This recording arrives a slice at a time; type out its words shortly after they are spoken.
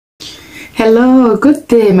Hello, good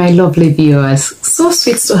day, my lovely viewers. So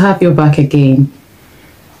sweet to have you back again.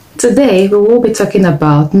 Today, we will be talking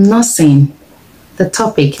about nursing. The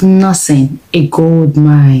topic, nursing, a gold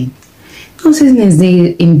mine. Nursing is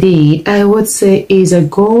indeed, I would say, is a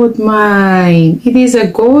gold mine. It is a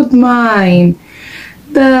gold mine.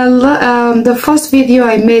 The first video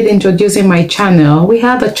I made introducing my channel, we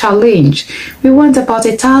had a challenge. We want about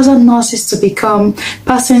 1,000 nurses to become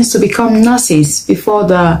nurses before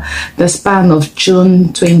the span of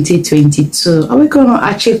June 2022. Are we going to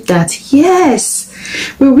achieve that? Yes,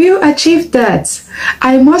 we will achieve that.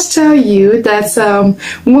 I must tell you that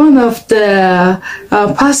one of the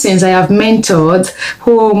persons I have mentored,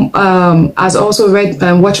 who has also read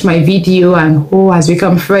and watched my video and who has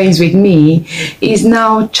become friends with me, is now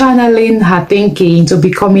channeling her thinking to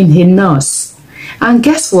becoming a nurse. And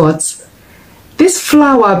guess what? This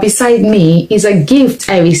flower beside me is a gift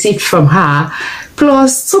I received from her,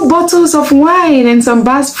 plus 2 bottles of wine and some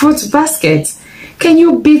fruit baskets. Can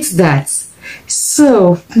you beat that?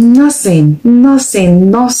 So, nursing.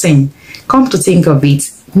 Come to think of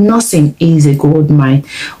it, nursing is a gold mine.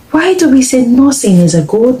 Why do we say nursing is a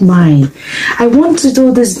gold mine? I want to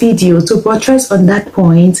do this video to buttress on that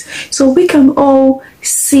point so we can all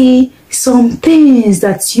see some things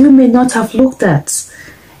that you may not have looked at.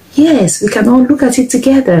 Yes, we can all look at it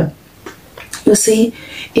together. You see,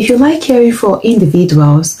 if you like caring for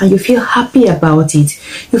individuals and you feel happy about it,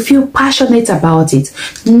 you feel passionate about it,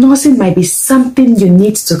 nursing might be something you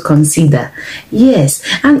need to consider. Yes,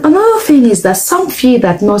 and another thing is that some feel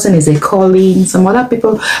that nursing is a calling. Some other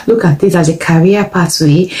people look at it as a career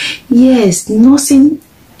pathway. Yes, nursing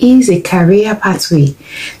is a career pathway.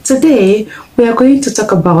 Today, we are going to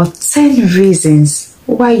talk about 10 reasons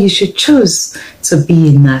why you should choose to be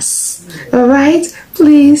a nurse. All right,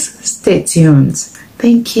 please stay tuned.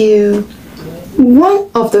 Thank you. One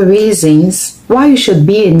of the reasons why you should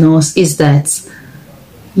be a nurse is that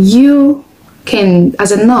you can,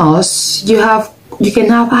 as a nurse, you can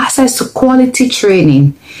have access to quality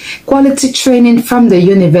training from the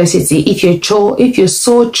university if you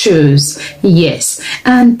so choose. Yes,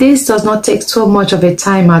 and this does not take so much of a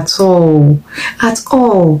time at all.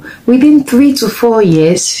 Within 3 to 4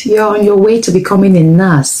 years, you're on your way to becoming a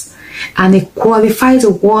nurse, and a qualified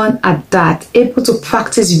one at that, able to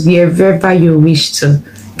practice wherever you wish to.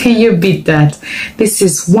 Can you beat that? This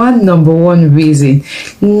is number one reason.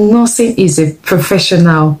 Nursing is a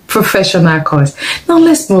professional course. Now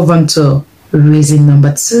let's move on to reason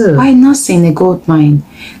number 2. Why nursing a gold mine?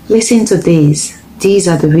 Listen to this. These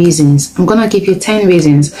are the reasons. I'm going to give you 10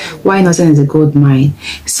 reasons why nursing is a gold mine.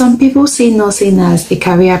 Some people see nursing as a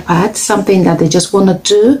career path, something that they just want to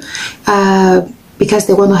do because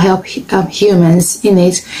they want to help humans in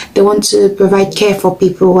it. They want to provide care for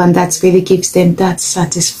people, and that really gives them that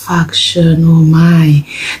satisfaction. Oh my,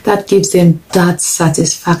 that gives them that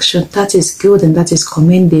satisfaction. That is good and that is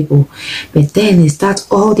commendable. But then, is that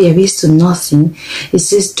all there is to nursing?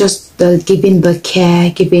 Is this just giving the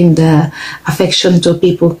care, giving the affection to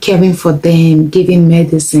people, caring for them, giving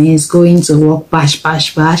medicines, going to work, bash?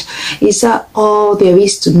 Is that all there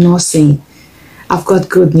is to nursing? I've got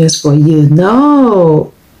good news for you.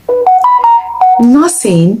 No.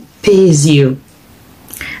 Nursing pays you.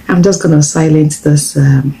 I'm just going to silence this,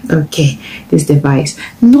 this device.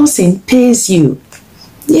 Nursing pays you.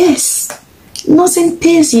 Yes. Nursing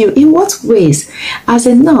pays you. In what ways? As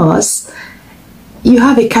a nurse, you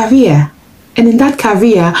have a career. And in that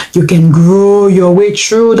career, you can grow your way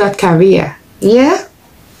through that career. Yeah?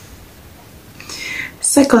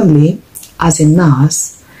 Secondly, as a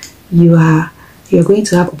nurse, you're going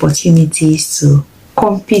to have opportunities to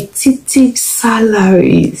competitive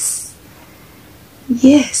salaries.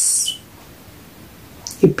 Yes.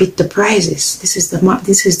 You beat the prices. This is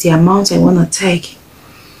the amount I want to take.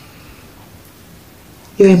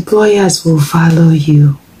 Your employers will value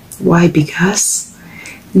you. Why? Because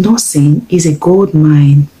nursing is a gold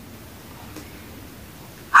mine.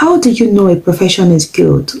 How do you know a profession is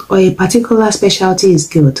good or a particular specialty is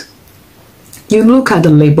good? You look at the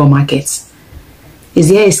labor market. Is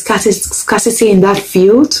there a scarcity in that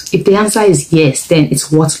field? If the answer is yes, then it's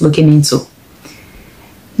worth looking into.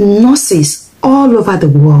 Nurses all over the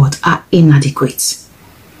world are inadequate.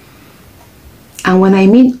 And when I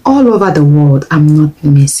mean all over the world, I'm not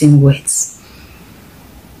missing words.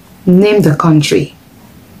 Name the country.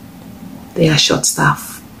 They are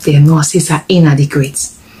short-staffed. Their nurses are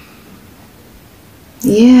inadequate.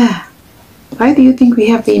 Yeah. Why do you think we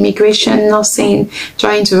have the immigration nursing,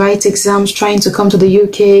 trying to write exams, trying to come to the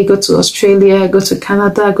UK, go to Australia, go to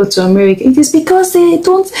Canada, go to America? It is because they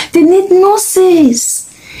need nurses.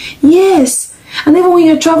 Yes. And even when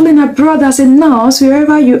you're traveling abroad as a nurse,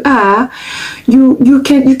 wherever you are, you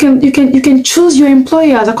can choose your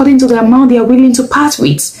employers according to the amount they are willing to part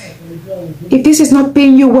with. If this is not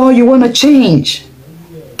paying you well, you want to change.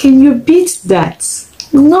 Can you beat that?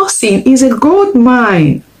 Nursing is a gold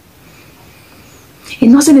mine.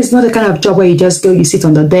 And nursing is not the kind of job where you just go, you sit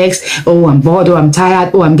on the desk, oh, I'm bored, oh, I'm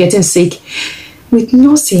tired, oh, I'm getting sick. With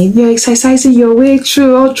nursing, you're exercising your way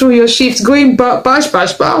through all through your shifts, going bash,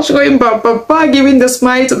 going giving the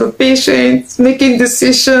smile to the patient, making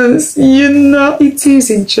decisions. You know, it is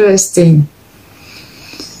interesting.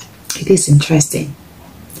 It is interesting.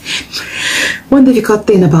 One difficult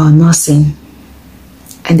thing about nursing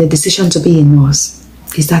and the decision to be a nurse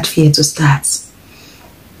is that fear to start.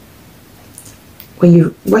 When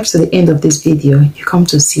you watch to the end of this video, you come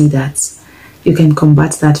to see that you can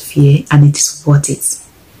combat that fear and it is worth it.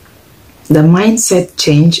 The mindset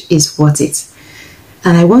change is worth it.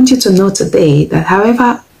 And I want you to know today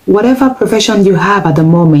that whatever profession you have at the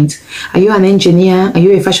moment, are you an engineer? Are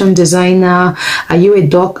you a fashion designer? Are you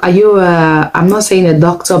a I'm not saying a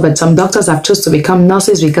doctor, but some doctors have chosen to become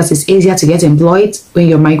nurses because it's easier to get employed when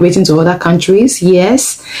you're migrating to other countries.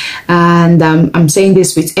 Yes. And I'm saying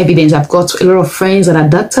this with evidence. I've got a lot of friends that are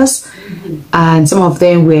doctors, and some of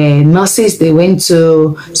them were nurses. They went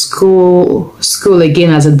to school again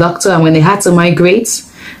as a doctor, and when they had to migrate,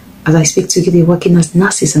 as I speak to you, they're working as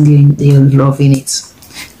nurses and they're loving it.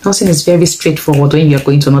 Nursing is very straightforward when you're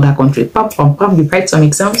going to another country. You write some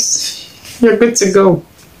exams, you're good to go.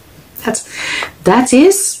 That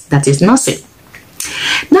is nursing.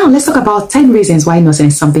 Now let's talk about 10 reasons why nursing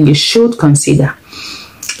is something you should consider.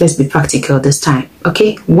 Let's be practical this time.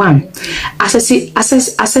 Okay, 1,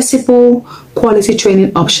 accessible quality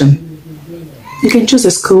training option. You can choose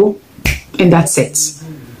a school in that sense.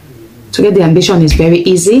 To get the ambition is very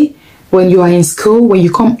easy. When you are in school, when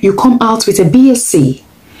you come out with a BSc,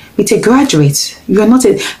 with a graduate, you are not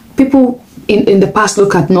people in the past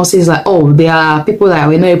look at nurses like, oh, there are people that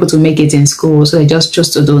were not able to make it in school, so they just chose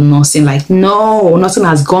to do nursing. Like, no, nursing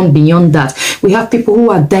has gone beyond that. We have people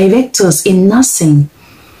who are directors in nursing.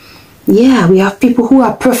 Yeah, we have people who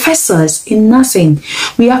are professors in nursing.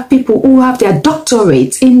 We have people who have their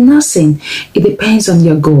doctorates in nursing. It depends on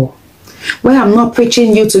your goal. Well, I'm not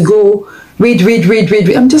preaching you to go read.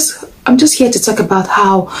 I'm just here to talk about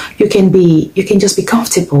how you can just be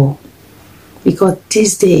comfortable. Because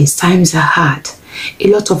these days, times are hard. A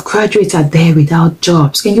lot of graduates are there without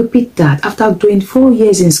jobs. Can you beat that? After doing 4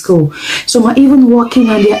 years in school, some are even working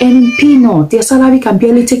and they're earning peanuts. Their salary can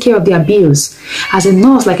barely take care of their bills. As a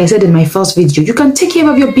nurse, like I said in my first video, you can take care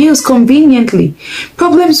of your bills conveniently.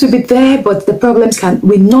 Problems will be there, but the problems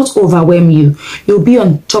will not overwhelm you. You'll be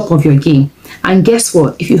on top of your game. And guess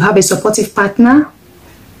what? If you have a supportive partner,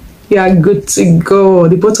 you are good to go.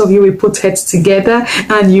 The both of you will put heads together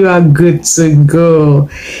and you are good to go.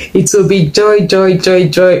 It will be joy,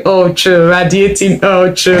 all true, radiating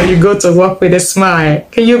all true. You go to work with a smile.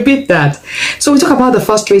 Can you beat that? So we talk about the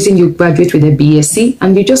first reason you graduate with a BSc,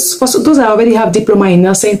 and you just, for those that already have diploma in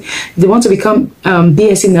nursing, they want to become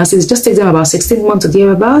BSc nurses, just take them about 16 months to get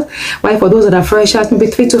about. While for those that are fresh out, maybe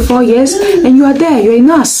 3 to 4 years, and you are there, you're a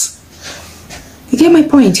nurse. You get my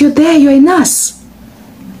point? You're there, you're a nurse.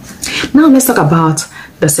 Now let's talk about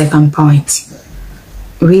the second point.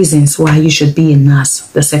 Reasons why you should be a nurse.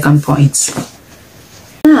 The second point.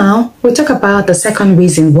 Now we'll talk about the second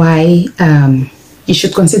reason why you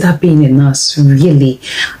should consider being a nurse, really.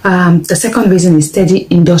 The second reason is steady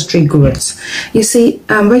industry growth. You see,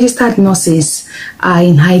 registered nurses are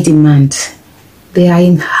in high demand. They are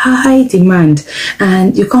in high demand,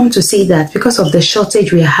 and you come to see that because of the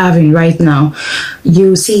shortage we are having right now,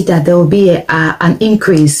 you see that there will be an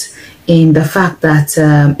increase in the fact that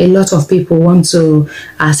a lot of people want to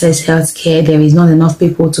access healthcare. There is not enough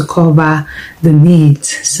people to cover the needs.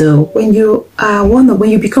 So when you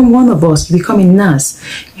become one of us, you become a nurse,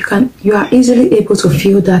 you are easily able to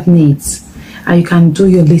fill that needs, and you can do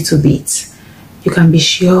your little bit. You can be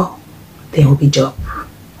sure there will be job.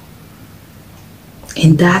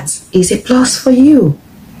 And that is a plus for you.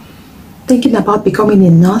 Thinking about becoming a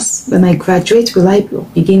nurse, when I graduate, will I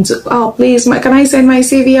begin to, oh please, can I send my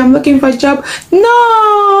CV? I'm looking for a job.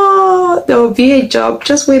 No, there will be a job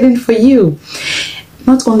just waiting for you.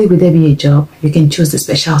 Not only will there be a job, you can choose the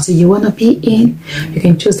specialty you want to be in. You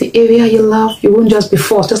can choose the area you love. You won't just be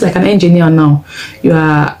forced, just like an engineer now. You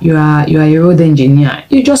are a road engineer.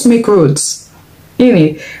 You just make roads.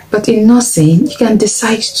 But in nursing, you can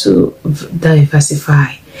decide to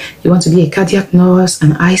diversify. You want to be a cardiac nurse,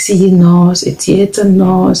 an ICU nurse, a theater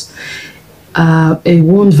nurse. a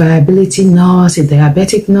wound viability nurse, a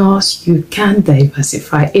diabetic nurse. You can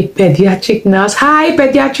diversify. A pediatric nurse. Hi,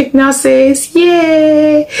 pediatric nurses.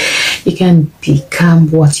 Yay! You can become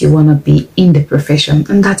what you want to be in the profession,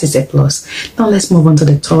 and that is a plus. Now let's move on to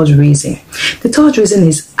the third reason. The third reason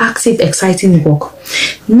is active, exciting work.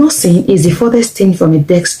 Nursing is the furthest thing from a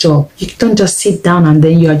desk job. You don't just sit down and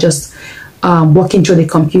then you are just working through the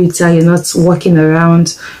computer. You're not walking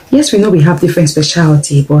around. Yes, we know we have different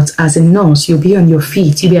specialty, but as a nurse, you'll be on your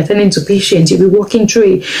feet. You'll be attending to patients. You'll be working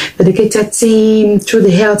through a dedicated team, through the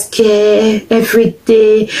healthcare every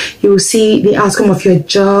day. You will see the outcome of your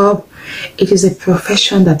job. It is a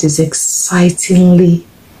profession that is excitingly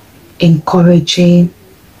encouraging,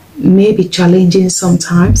 maybe challenging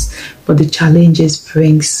sometimes, but the challenges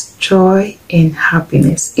brings joy and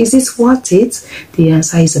happiness. Is it worth it? The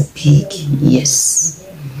answer is a big yes.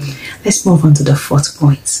 Let's move on to the fourth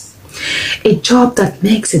point. A job that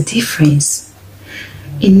makes a difference.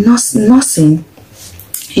 In nursing,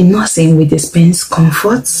 we dispense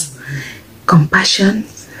comforts, compassion,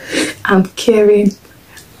 and caring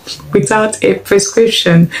without a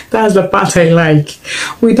prescription. That's the part I like.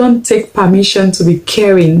 We don't take permission to be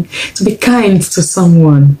caring, to be kind to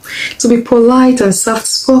someone, to be polite and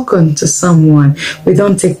soft-spoken to someone. We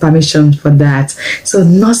don't take permission for that. So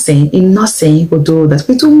in nursing, we do that.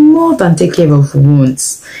 We do more than take care of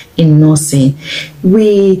wounds. In nursing,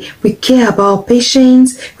 we care about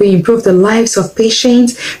patients. We improve the lives of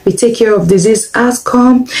patients. We take care of disease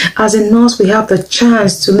outcome. As a nurse, we have the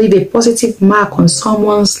chance to leave a positive mark on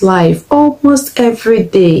someone's life almost every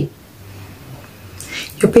day.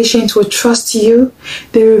 Your patient will trust you.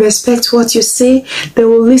 They will respect what you say. They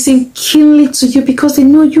will listen keenly to you because they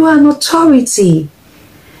know you are an authority.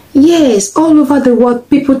 Yes, all over the world,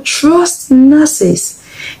 people trust nurses.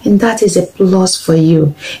 And that is a plus for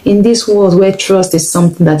you. In this world where trust is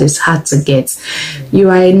something that is hard to get, you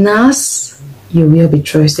are a nurse, you will be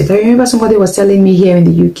trusted. I remember somebody was telling me here in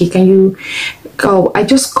the UK, can you go? I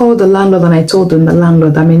just called the landlord and I told him, the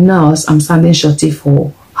landlord, I'm a nurse, I'm standing shorty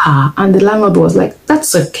for her. And the landlord was like,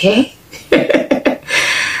 that's okay. The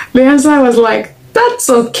answer was like,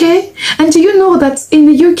 that's okay. And do you know that in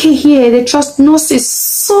the UK here, they trust nurses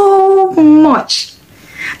so much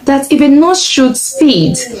that if a nurse should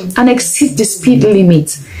speed and exceed the speed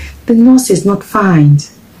limit, the nurse is not fined.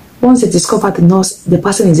 Once they discover the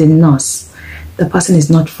person is a nurse, the person is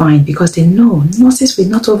not fined because they know nurses will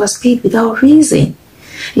not overspeed without reason.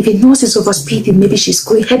 If a nurse is overspeeding, maybe she's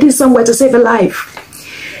heading somewhere to save a life.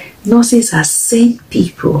 Nurses are sane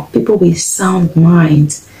people with sound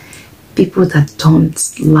minds, people that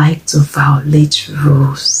don't like to violate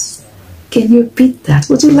rules. Can you beat that?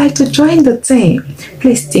 Would you like to join the team?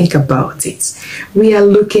 Please think about it. We are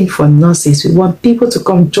looking for nurses. We want people to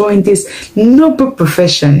come join this noble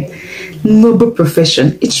profession. Noble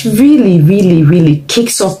profession. It really, really, really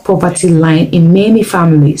kicks off poverty line in many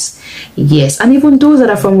families. Yes, and even those that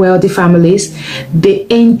are from wealthy families, they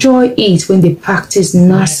enjoy it when they practice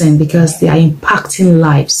nursing because they are impacting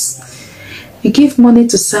lives. You give money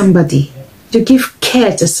to somebody. You give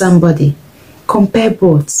care to somebody. Compare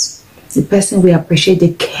both. The person will appreciate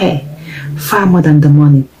the care far more than the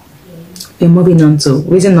money. We're moving on to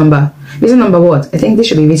reason number what? I think this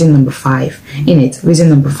should be reason number 5 in it. Reason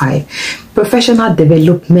number 5. Professional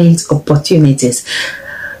development opportunities.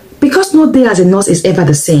 Because no day as a nurse is ever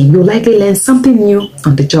the same, you'll likely learn something new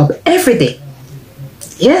on the job every day.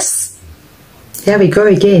 Yes. There we go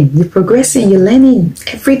again. You're progressing, you're learning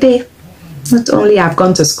every day. Not only I've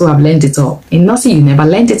gone to school, I've learned it all. In nursing, you never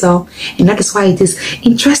learned it all. And that is why it is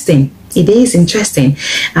interesting. It is interesting.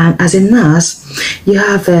 And as a nurse, you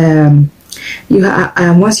have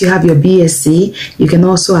once you have your BSc, you can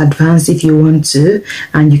also advance if you want to,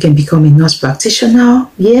 and you can become a nurse practitioner.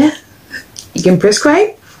 Yeah, you can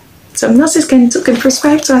prescribe. Some nurses can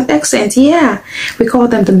prescribe to an extent. Yeah, we call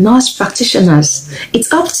them the nurse practitioners.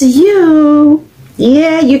 It's up to you.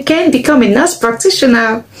 Yeah, you can become a nurse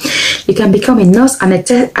practitioner. You can become a nurse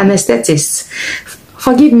anesthetist.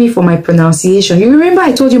 Forgive me for my pronunciation. You remember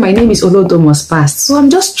I told you my name is Olodomos Past. So I'm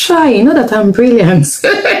just trying. You know that I'm brilliant.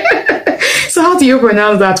 So how do you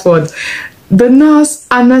pronounce that word? The nurse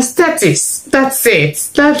anesthetist. That's it.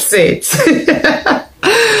 That's it.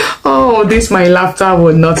 Oh, my laughter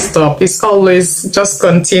will not stop. It's always just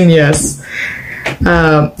continuous.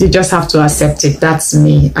 You just have to accept it. That's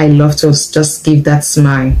me. I love to just give that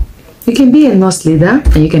smile. You can be a nurse leader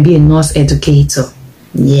and you can be a nurse educator.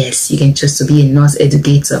 Yes, you can choose to be a nurse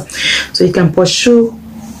educator. So you can pursue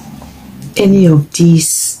any of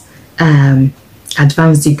these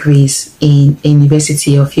advanced degrees in a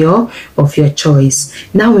university of your choice.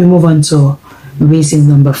 Now we move on to Reason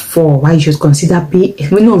number 4 why you should consider being,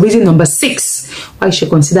 reason number 6 why you should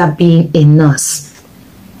consider being a nurse.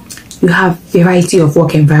 You have variety of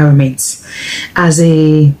work environments. As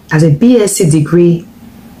a BSc degree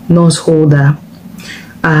nurse holder,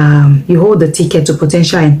 you hold the ticket to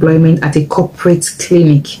potential employment at a corporate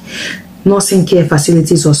clinic, nursing care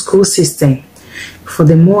facilities, or school system. For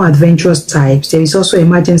the more adventurous types, there is also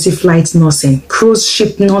emergency flight nursing, cruise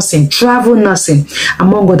ship nursing, travel nursing,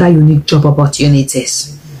 among other unique job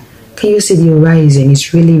opportunities. Can you see the horizon?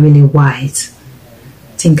 It's really, really wide.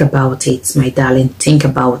 Think about it, my darling. Think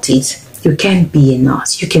about it. You can be a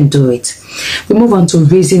nurse. You can do it. We move on to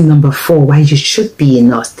reason number 4 why you should be a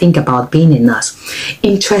nurse. Think about being a nurse.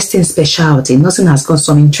 Interesting specialty. Nursing has got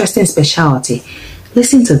some interesting specialty.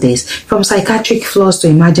 Listen to this. From psychiatric floors to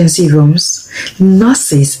emergency rooms,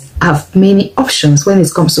 nurses have many options when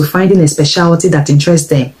it comes to finding a specialty that interests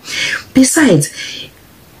them. Besides,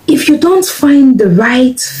 if you don't find the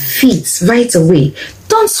right fit right away,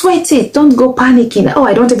 don't sweat it. Don't go panicking. Oh,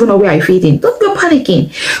 I don't even know where I fit in. Don't go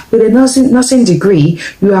panicking. With a nursing degree,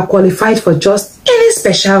 you are qualified for just any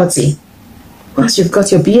specialty. Once you've got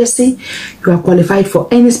your BSc, you are qualified for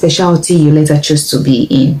any specialty you later choose to be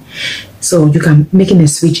in. So you can, making a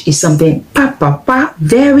switch is something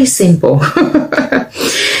very simple.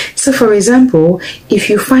 So for example, if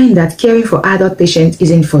you find that caring for adult patients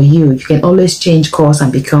isn't for you, you can always change course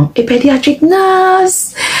and become a pediatric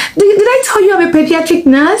nurse. Did I tell you I'm a pediatric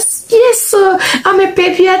nurse? Yes, sir. I'm a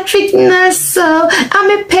pediatric nurse, sir.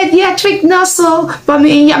 I'm a pediatric nurse, sir. But I'm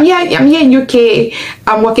here in UK.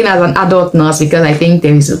 I'm working as an adult nurse because I think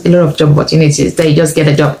there is a lot of job opportunities that you just get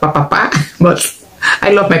a job, but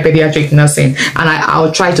I love my pediatric nursing, and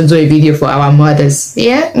I'll try to do a video for our mothers.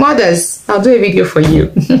 Yeah, mothers, I'll do a video for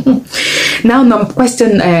you. Now,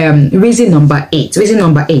 reason number 8. Reason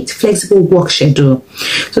number 8, flexible work schedule.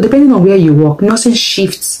 So depending on where you work, nursing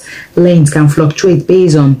shifts length can fluctuate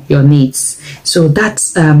based on your needs. So that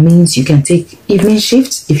means you can take evening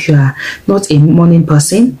shifts if you are not a morning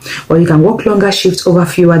person, or you can work longer shifts over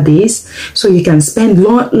fewer days, so you can spend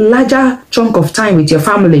larger chunk of time with your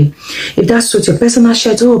family if that suits your personal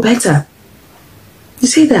schedule better. You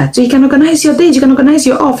see that? So you can organize your days, you can organize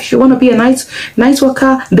your off. If you want to be a night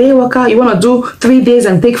worker, day worker, you want to do 3 days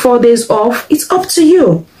and take 4 days off, it's up to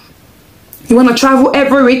you. You want to travel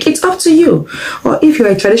every week, it's up to you. Or if you're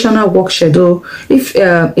a traditional work schedule, if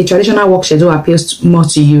a traditional work schedule appeals more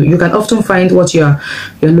to you, you can often find what you're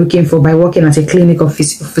looking for by working at a clinic or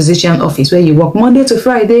physician office, where you work Monday to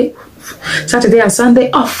Friday, Saturday and Sunday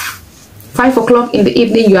off. 5 o'clock in the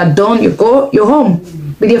evening, you are done, you're home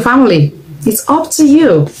with your family. It's up to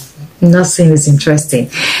you. Nursing is interesting.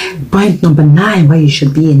 Point number 9 why you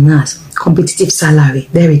should be a nurse. Competitive salary.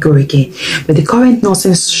 There we go again. With the current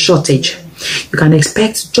nursing shortage, you can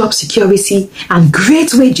expect job security and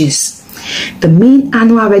great wages. The mean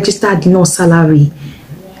annual registered nurse salary.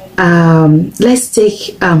 Let's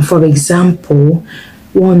take, for example,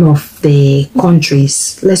 one of the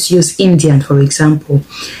countries. Let's use India, for example.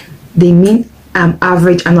 The mean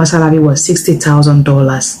average annual salary was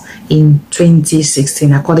 $60,000 in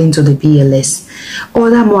 2016, according to the BLS.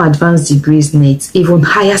 Other more advanced degrees need even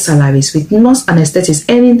higher salaries, with nurse anesthetists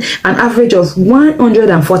earning an average of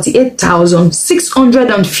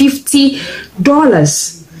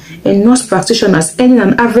 $148,650, and nurse practitioners earning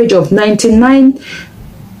an average of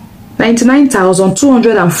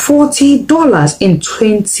 $99,240 in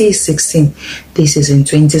 2016. This is in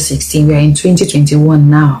 2016. We are in 2021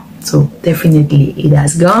 now. So definitely it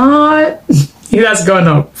has gone. It has gone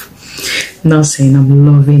up. Nursing, I'm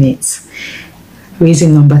loving it.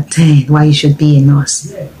 Reason number 10 why you should be a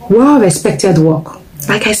nurse. Well-respected work.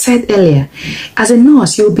 Like I said earlier, as a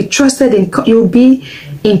nurse, you'll be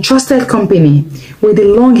in trusted company with a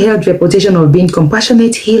long-held reputation of being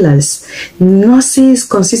compassionate healers. Nurses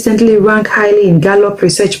consistently rank highly in Gallup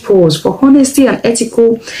research polls for honesty and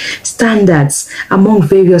ethical standards among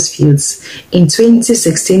various fields. In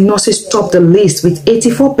 2016, nurses topped the list, with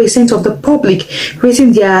 84% of the public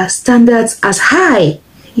rating their standards as high.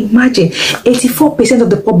 Imagine, 84% of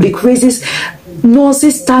the public raises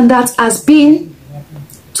nurses' standards as being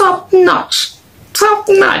top notch. Top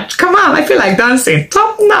notch. Come on, I feel like dancing.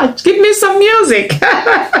 Top notch. Give me some music.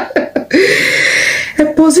 A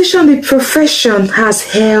position the profession has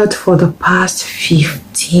held for the past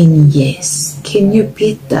 15 years. Can you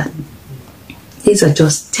beat that? These are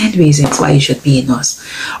just 10 reasons why you should be a nurse.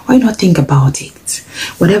 Why not think about it?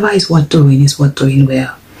 Whatever is worth doing is worth doing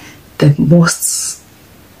well. The most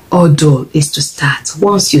ordeal is to start.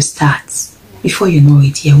 Once you start, before you know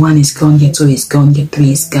it, year 1 is gone, year 2 is gone, year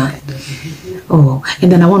 3 is gone. Oh, and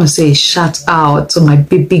then I want to say a shout out to my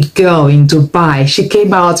baby girl in Dubai. She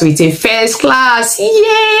came out with a first class.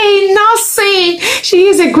 Yay, nursing. She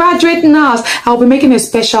is a graduate nurse. I'll be making a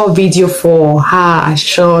special video for her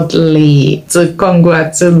shortly to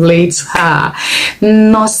congratulate her.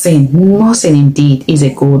 Nursing indeed is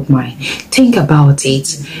a gold mine. Think about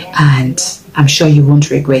it, and I'm sure you won't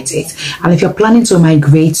regret it. And if you're planning to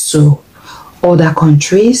migrate to other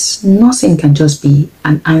countries, nursing can just be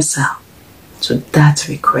an answer to that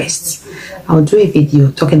request. I'll do a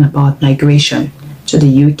video talking about migration to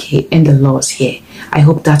the UK and the laws here. I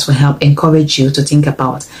hope that will help encourage you to think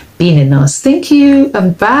about being a nurse. Thank you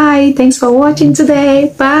and bye. Thanks for watching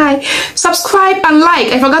today. Bye. Subscribe and like.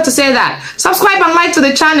 I forgot to say that. Subscribe and like to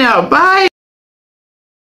the channel. Bye.